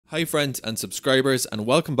Hi friends and subscribers, and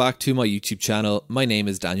welcome back to my YouTube channel. My name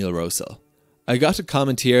is Daniel Rosehill. I got a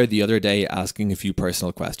comment here the other day asking a few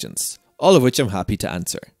personal questions, all of which I'm happy to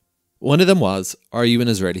answer. One of them was, are you an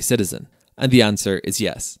Israeli citizen? And the answer is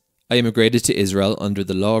yes. I immigrated to Israel under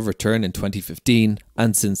the law of return in 2015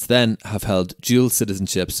 and since then have held dual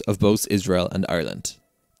citizenships of both Israel and Ireland.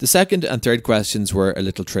 The second and third questions were a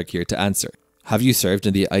little trickier to answer. Have you served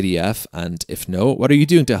in the IDF, and if no, what are you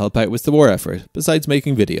doing to help out with the war effort, besides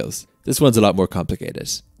making videos? This one's a lot more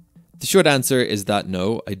complicated. The short answer is that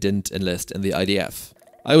no, I didn't enlist in the IDF.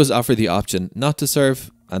 I was offered the option not to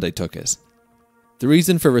serve, and I took it. The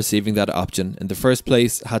reason for receiving that option in the first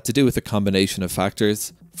place had to do with a combination of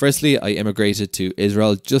factors. Firstly, I immigrated to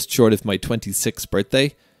Israel just short of my 26th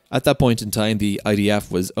birthday. At that point in time, the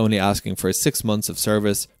IDF was only asking for 6 months of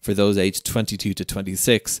service for those aged 22 to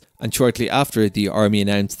 26, and shortly after, the army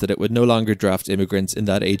announced that it would no longer draft immigrants in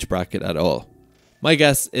that age bracket at all. My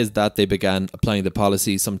guess is that they began applying the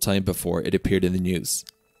policy sometime before it appeared in the news.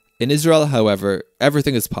 In Israel, however,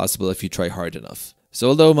 everything is possible if you try hard enough. So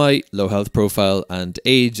although my low health profile and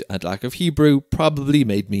age and lack of Hebrew probably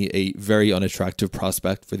made me a very unattractive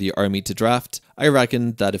prospect for the army to draft, I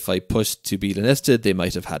reckon that if I pushed to be enlisted, they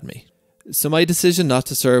might have had me. So my decision not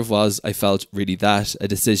to serve was, I felt, really a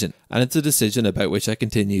decision, and it's a decision about which I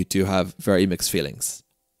continue to have very mixed feelings.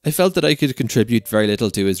 I felt that I could contribute very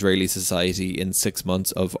little to Israeli society in 6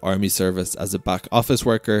 months of army service as a back office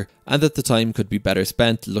worker, and that the time could be better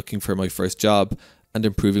spent looking for my first job and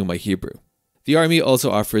improving my Hebrew. The army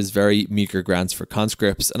also offers very meagre grants for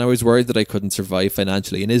conscripts, and I was worried that I couldn't survive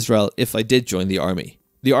financially in Israel if I did join the army.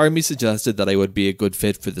 The army suggested that I would be a good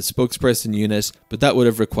fit for the spokesperson unit, but that would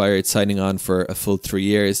have required signing on for a full 3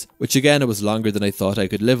 years, which again was longer than I thought I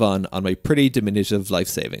could live on my pretty diminutive life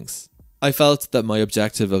savings. I felt that my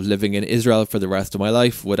objective of living in Israel for the rest of my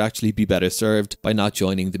life would actually be better served by not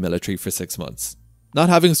joining the military for 6 months. Not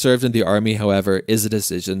having served in the army, however, is a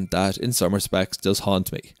decision that in some respects does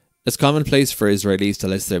haunt me. It's commonplace for Israelis to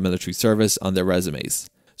list their military service on their resumes.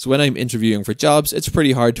 So when I'm interviewing for jobs, it's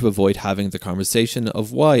pretty hard to avoid having the conversation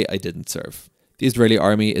of why I didn't serve. The Israeli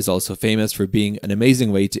army is also famous for being an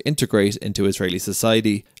amazing way to integrate into Israeli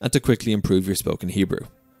society and to quickly improve your spoken Hebrew.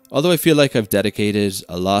 Although I feel like I've dedicated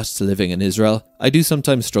a lot to living in Israel, I do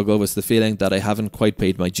sometimes struggle with the feeling that I haven't quite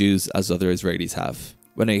paid my dues as other Israelis have.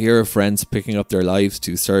 When I hear of friends picking up their lives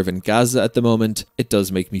to serve in Gaza at the moment, it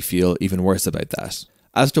does make me feel even worse about that.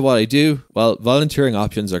 As to what I do, well, volunteering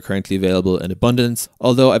options are currently available in abundance,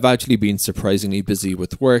 although I've actually been surprisingly busy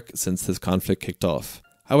with work since this conflict kicked off.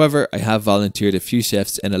 However, I have volunteered a few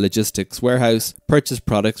shifts in a logistics warehouse, purchased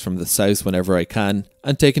products from the south whenever I can,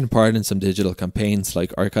 and taken part in some digital campaigns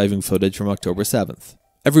like archiving footage from October 7th.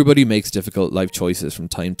 Everybody makes difficult life choices from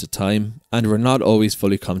time to time, and we're not always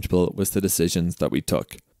fully comfortable with the decisions that we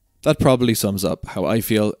took. That probably sums up how I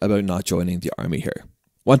feel about not joining the army here.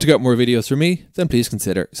 Want to get more videos from me? Then please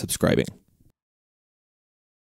consider subscribing.